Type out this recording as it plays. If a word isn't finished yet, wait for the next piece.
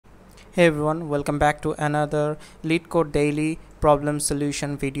Hey everyone, welcome back to another Leetcode daily problem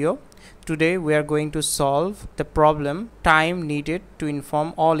solution video. Today we are going to solve the problem time needed to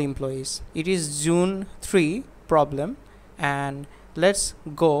inform all employees. It is June 3 problem, and let's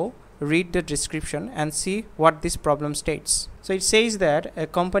go read the description and see what this problem states. So it says that a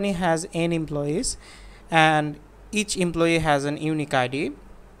company has n employees and each employee has an unique ID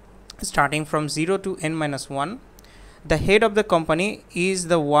starting from 0 to n-1. The head of the company is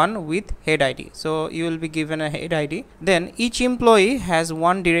the one with head ID, so you will be given a head ID. Then each employee has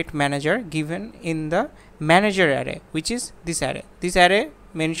one direct manager given in the manager array, which is this array. This array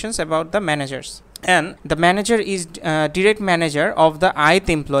mentions about the managers, and the manager is direct manager of the ith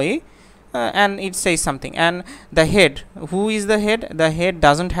employee, and it says something. And the head, who is the head? The head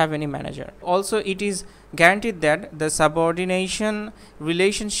doesn't have any manager. Also, it is guaranteed that the subordination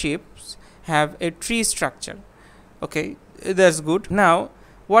relationships have a tree structure. Okay, that's good. Now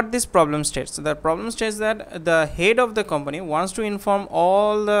what this problem states, the problem states that the head of the company wants to inform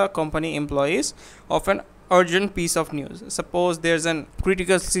all the company employees of an urgent piece of news. Suppose there's a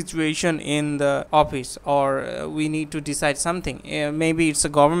critical situation in the office, or we need to decide something. Maybe it's a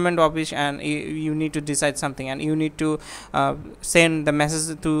government office and you need to decide something, and you need to send the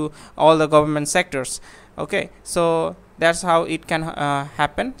message to all the government sectors. Okay, so that's how it can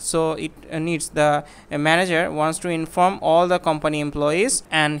happen. So it needs the manager wants to inform all the company employees,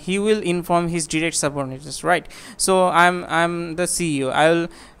 and he will inform his direct subordinates, right? So I'm the CEO.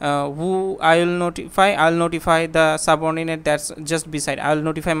 I'll notify the subordinate that's just beside. I'll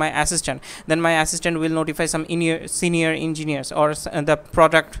notify my assistant. Then my assistant will notify some senior engineers or the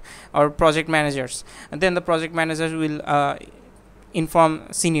product or project managers, and then the project managers will inform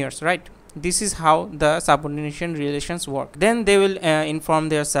seniors, right? This is how the subordination relations work. Then they will inform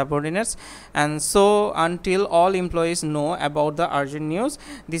their subordinates, and so until all employees know about the urgent news,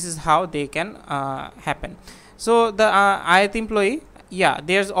 this is how they can happen. So the ith employee, yeah,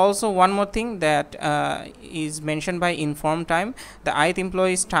 there's also one more thing that is mentioned by inform time. The ith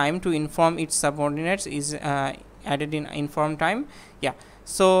employee's time to inform its subordinates is added in inform time. Yeah,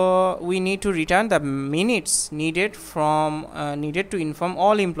 so we need to return the minutes needed to inform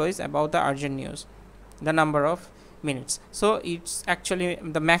all employees about the urgent news, the number of minutes. So it's actually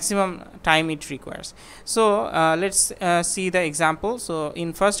the maximum time it requires. So let's see the example. So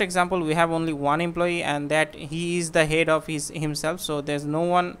in first example, we have only one employee, and that he is the head of himself, so there's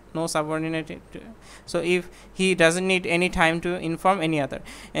no subordinate. So if he doesn't need any time to inform any other,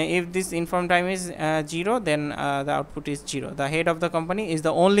 if this inform time is 0, then the output is 0. The head of the company is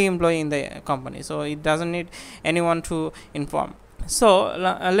the only employee in the company, so it doesn't need anyone to inform. So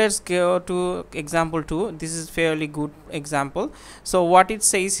let's go to example 2. This is fairly good example. So what it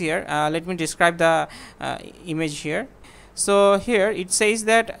says here, let me describe the image here. So here it says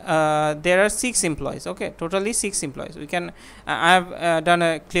that there are 6 employees. Okay, totally 6 employees. We can I have done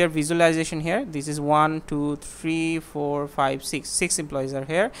a clear visualization here. This is 1 2 3 4 5 6 employees are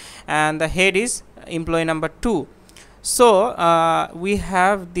here, and the head is employee number 2. So we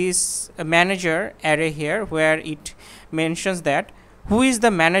have this manager array here, where it mentions that who is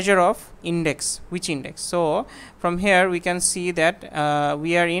the manager of index, which index. So from here we can see that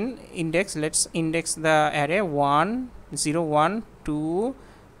we are in index. Let's index the array 1 0 1 2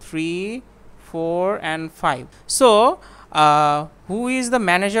 3 4 and 5. So who is the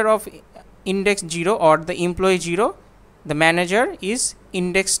manager of index 0 or the employee 0? The manager is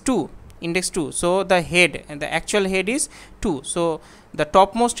index 2. So the head, and the actual head is 2. So the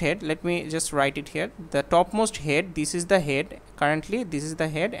topmost head, let me just write it here, the topmost head, this is the head. Currently this is the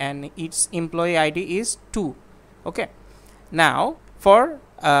head, and its employee ID is 2. Okay, now for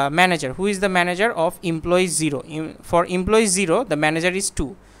manager, who is the manager of employee 0? For employee 0, the manager is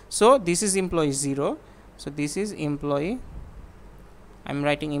 2. So this is employee 0. So this is employee, I'm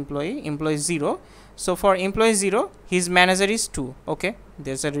writing employee 0. So for employee 0, his manager is 2. Okay,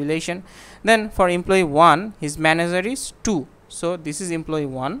 there's a relation. Then for employee 1, his manager is 2. So this is employee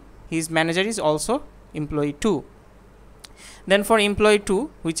 1, his manager is also employee 2. Then for employee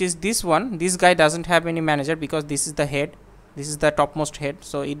 2, which is this one, this guy doesn't have any manager because this is the head, this is the topmost head,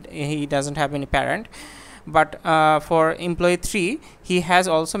 so he doesn't have any parent. But for employee 3, he has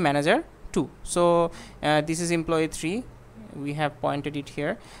also manager 2. So this is employee 3, we have pointed it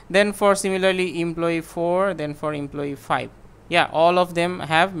here. Then for similarly employee 4, then for employee 5, yeah, all of them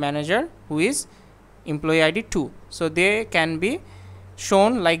have manager who is employee ID 2. So they can be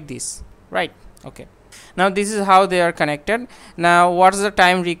shown like this, right? Okay, now this is how they are connected. Now what's the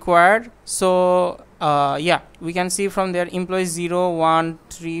time required? So yeah, we can see from there employees 0 1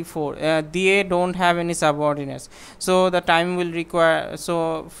 3 4, they don't have any subordinates, so the time will require,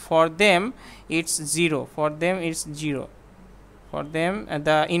 so for them it's 0, for them it's 0, for them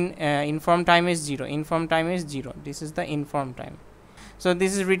the inform time is 0, inform time is 0, this is the inform time. So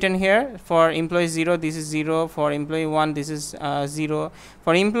this is written here for employee 0, this is 0, for employee 1 this is 0,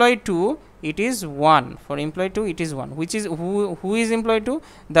 for employee 2 it is 1, for employee 2 it is 1, which is who is employee 2,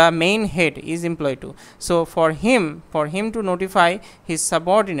 the main head is employee 2. So for him to notify his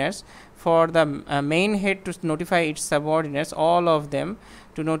subordinates, for the main head to notify its subordinates, all of them,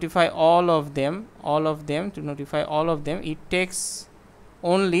 to notify all of them, it takes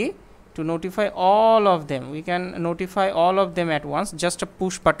only to notify all of them. We can notify all of them at once, just a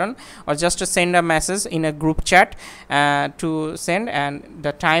push button or just to send a message in a group chat to send, and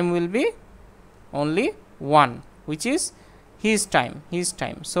the time will be only 1, which is his time.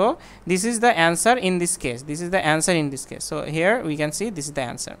 So this is the answer in this case, so here we can see this is the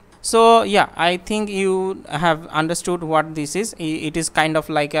answer. So yeah, I think you have understood what this is. It is kind of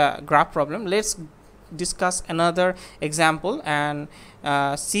like a graph problem. Let's discuss another example and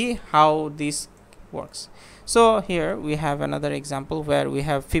see how this works. So here we have another example where we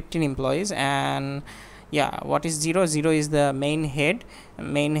have 15 employees, and yeah, what is 0 is the main head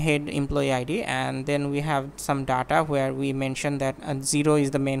employee ID, and then we have some data where we mention that 0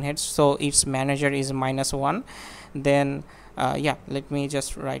 is the main head, so its manager is -1. Then yeah, let me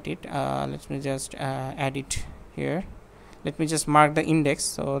just write it, let me just add it here. Let me just mark the index.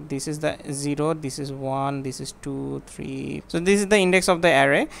 So this is the 0, this is 1, this is 2 3, so this is the index of the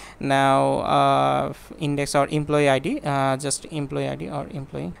array. Now index or employee ID, just employee ID or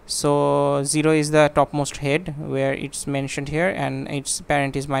employee. So 0 is the topmost head where it's mentioned here, and its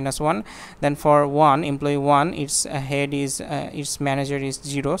parent is -1. Then for 1, employee 1, its head is its manager is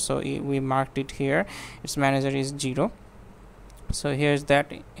 0, so we marked it here, its manager is 0. So here's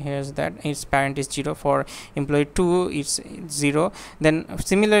that its parent is 0. For employee 2 it's 0. Then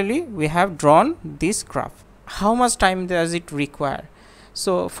similarly we have drawn this graph. How much time does it require?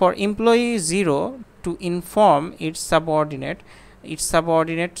 So for employee 0 to inform its subordinates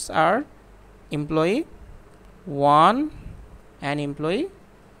are employee 1 and employee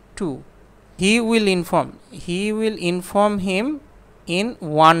 2. He will inform him in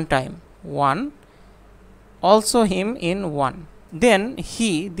 1 time, 1, also him in 1. Then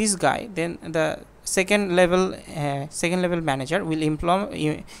this guy, then the second level manager will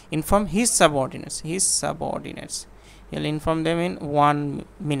inform his subordinates. He'll inform them in 1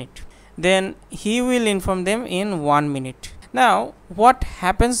 minute. Then he will inform them in 1 minute. Now what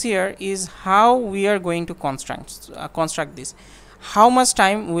happens here is how we are going to construct this. How much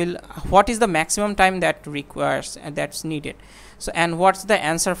time what is the maximum time that requires that's needed? So, and what's the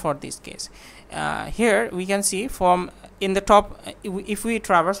answer for this case? Here we can see from in the top, if we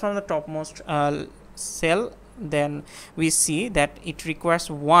traverse from the topmost cell, then we see that it requires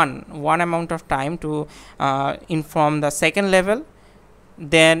one amount of time to inform the second level.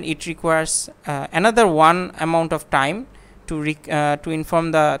 Then it requires another one amount of time to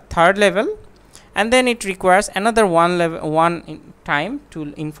inform the third level, and then it requires another one time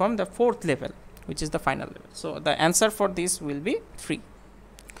to inform the fourth level, which is the final level. So the answer for this will be 3.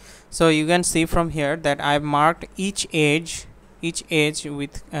 So you can see from here that I've marked each edge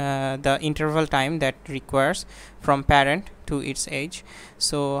with the interval time that requires from parent to its edge.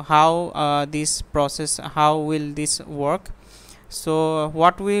 So how this process, how will this work? So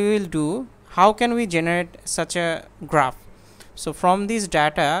what we will do, how can we generate such a graph? So from this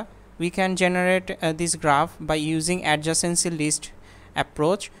data we can generate this graph by using adjacency list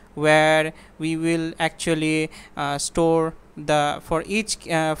approach, where we will actually store the for each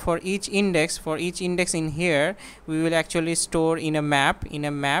index in here, we will actually store in a map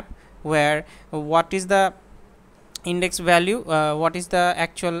where what is the index value, what is the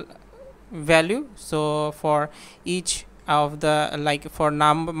actual value. So for each of the, like for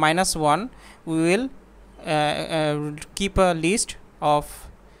number -1, we will keep a list of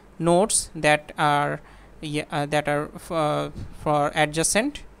nodes that are for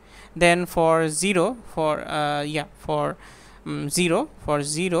adjacent. Then for 0, for node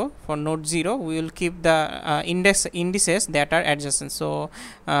 0, we will keep the indices that are adjacent. So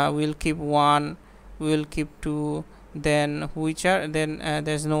we will keep 1, we will keep 2, then which are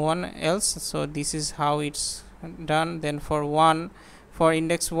there's no one else. So this is how it's done. Then for 1, for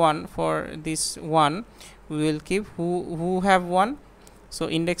index 1, for this 1, we will keep who have 1. So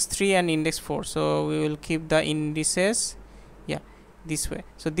index 3 and index 4, so we will keep the indices this way.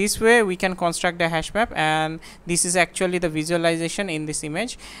 So this way we can construct a hash map, and this is actually the visualization in this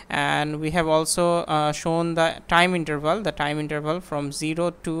image. And we have also shown the time interval from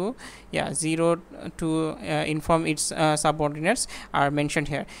 0 to 0 to inform its subordinates are mentioned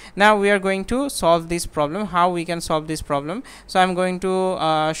here. Now we are going to solve this problem. How we can solve this problem? So I'm going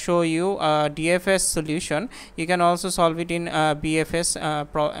to show you a DFS solution. You can also solve it in BFS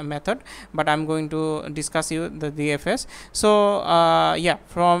method, but I'm going to discuss you the DFS. So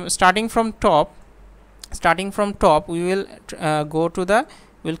from starting from top, we will go to the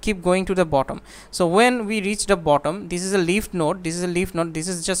we'll keep going to the bottom. So when we reach the bottom, this is a leaf node, this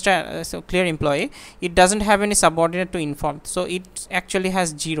is just a clear employee. It doesn't have any subordinate to inform, so it actually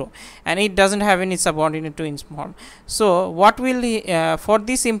has 0, and it doesn't have any subordinate to inform. So what will he, for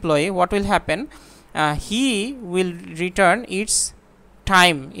this employee, what will happen? He will return its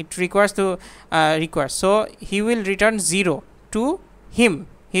time it requires to so he will return 0 to him,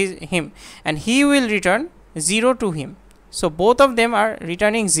 and he will return 0 to him. So both of them are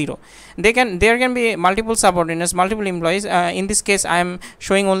returning 0. There can be multiple subordinates, multiple employees. In this case I am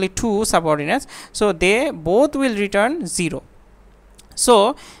showing only 2 subordinates, so they both will return 0.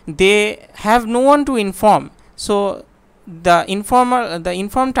 So they have no one to inform, so the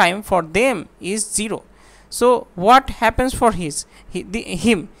inform time for them is 0. So what happens for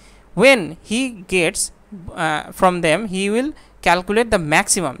him? When he gets from them, he will calculate the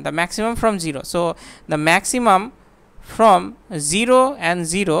maximum from 0. So the maximum from 0 and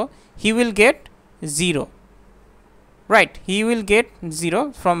 0, he will get 0, right? He will get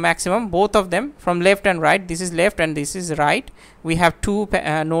 0 from maximum, both of them, from left and right. This is left and this is right. We have two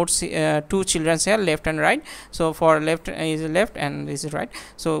nodes, 2 children here, left and right. So for left is left and this is right,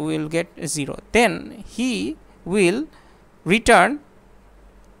 so we will get 0. Then he will return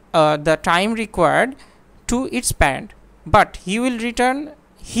the time required to its parent, but he will return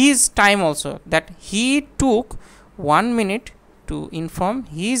his time also, that he took 1 minute to inform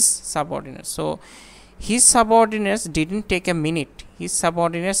his subordinates. So his subordinates didn't take a minute, his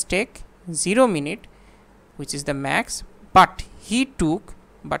subordinates take 0 minute, which is the max, but he took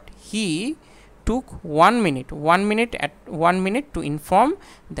 1 minute to inform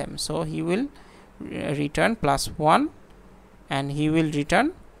them. So he will return +1, and he will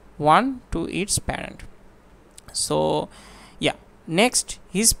return 1 to its parent. So next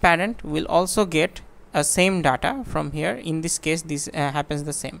his parent will also get same data from here. In this case this happens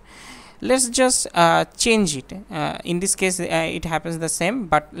the same. Let's just change it. In this case it happens the same,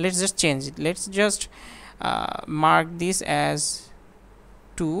 but let's just change it. Let's just mark this as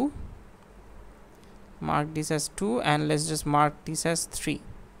 2, and let's just mark this as 3.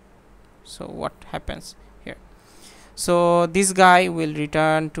 So what happens here? So this guy will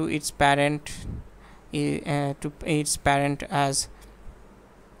return to its parent as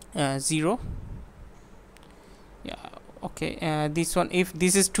 0. Okay, this one, if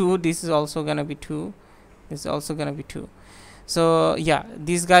this is 2, this is also gonna be 2, this is also gonna be 2. So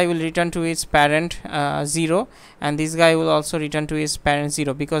this guy will return to its parent 0, and this guy will also return to his parent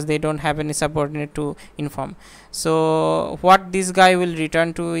 0, because they don't have any subordinate to inform. So what this guy will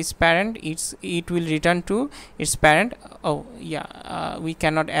return to his parent, it will return to its parent. We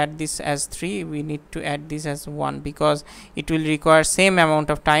cannot add this as 3, we need to add this as 1, because it will require same amount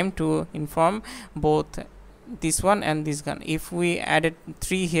of time to inform both this one and this one. If we added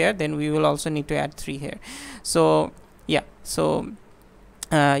 3 here, then we will also need to add 3 here. So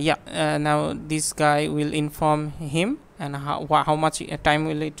now this guy will inform him, and how much time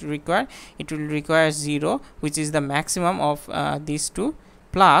will it require? It will require 0, which is the maximum of these 2,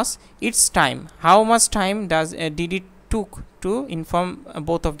 plus its time. How much time did it took to inform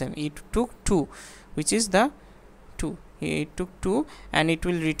both of them? It took 2, which is the 2. It took 2, and it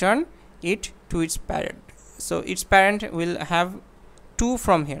will return it to its parent. So its parent will have 2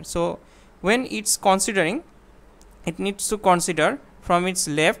 from here. So when it's considering, it needs to consider from its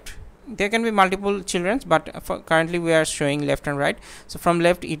left. There can be multiple children, but currently we are showing left and right. So from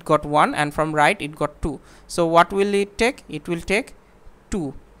left it got 1, and from right it got 2. So what will it take? It will take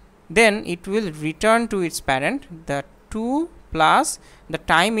 2. Then it will return to its parent the 2 plus the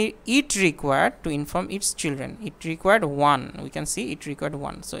time it required to inform its children. It required 1. We can see it required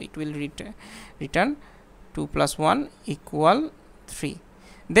 1. So it will return 2 plus 1 equal 3.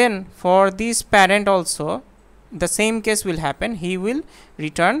 Then for this parent also the same case will happen. He will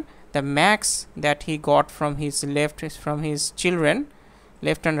return the max that he got from his children,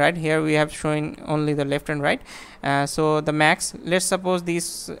 left and right. Here we have showing only the left and right. So the max, let's suppose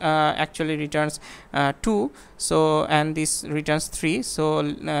this actually returns 2, so, and this returns 3. So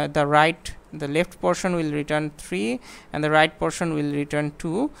the right the left portion will return 3 and the right portion will return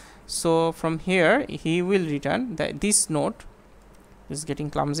 2. So from here he will return this node is getting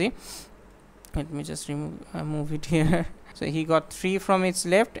clumsy. Let me just move it here. So he got 3 from its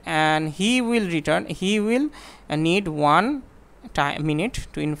left, and he will return, he will need 1 minute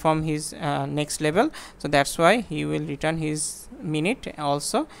to inform his next level. So that's why he will return his minute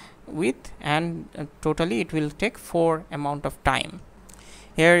also with, and totally it will take 4 amount of time.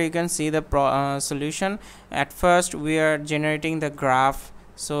 Here you can see the solution. At first we are generating the graph.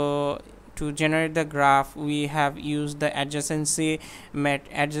 So to generate the graph, we have used the adjacency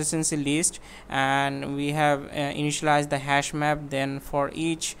list, and we have initialized the hash map. Then for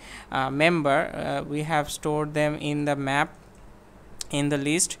each member we have stored them in the map, in the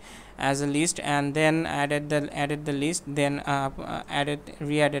list, as a list, and then added the list, then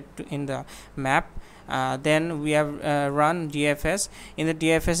re-added in the map. Then we have run DFS. In the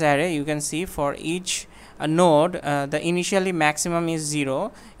DFS array, you can see for each node the initially maximum is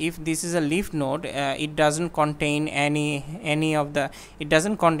 0. If this is a leaf node, it doesn't contain it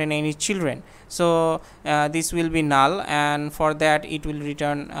doesn't contain any children, so this will be null, and for that it will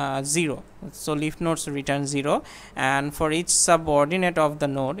return 0. So leaf nodes return 0, and for each subordinate of the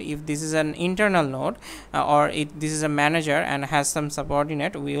node, if this is an internal node or this is a manager and has some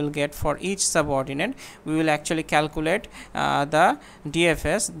subordinate, we will get for each subordinate we will actually calculate the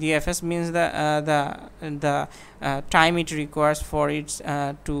DFS. DFS means the time it requires for its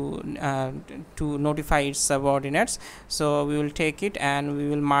to notify its subordinates. So we will take it and we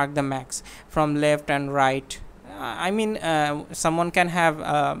will mark the max from left and right. I mean, someone can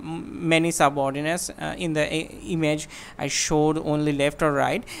have many subordinates. In the image I showed only left or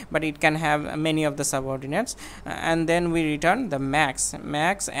right, but it can have many of the subordinates, and then we return the max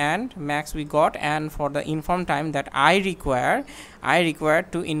and max we got, and for the inform time that I require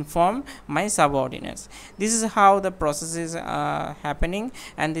to inform my subordinates. This is how the process is happening,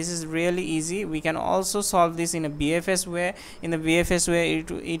 and this is really easy. We can also solve this in a BFS way. In the BFS way,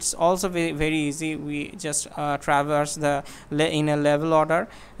 it's also very easy. We just traverse in a level order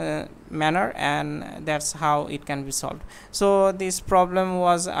manner, and that's how it can be solved. So this problem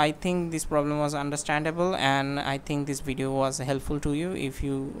was, I think this problem was understandable, and I think this video was helpful to you. If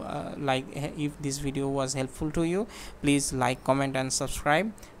you if this video was helpful to you, please like, comment and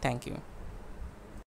subscribe. Thank you.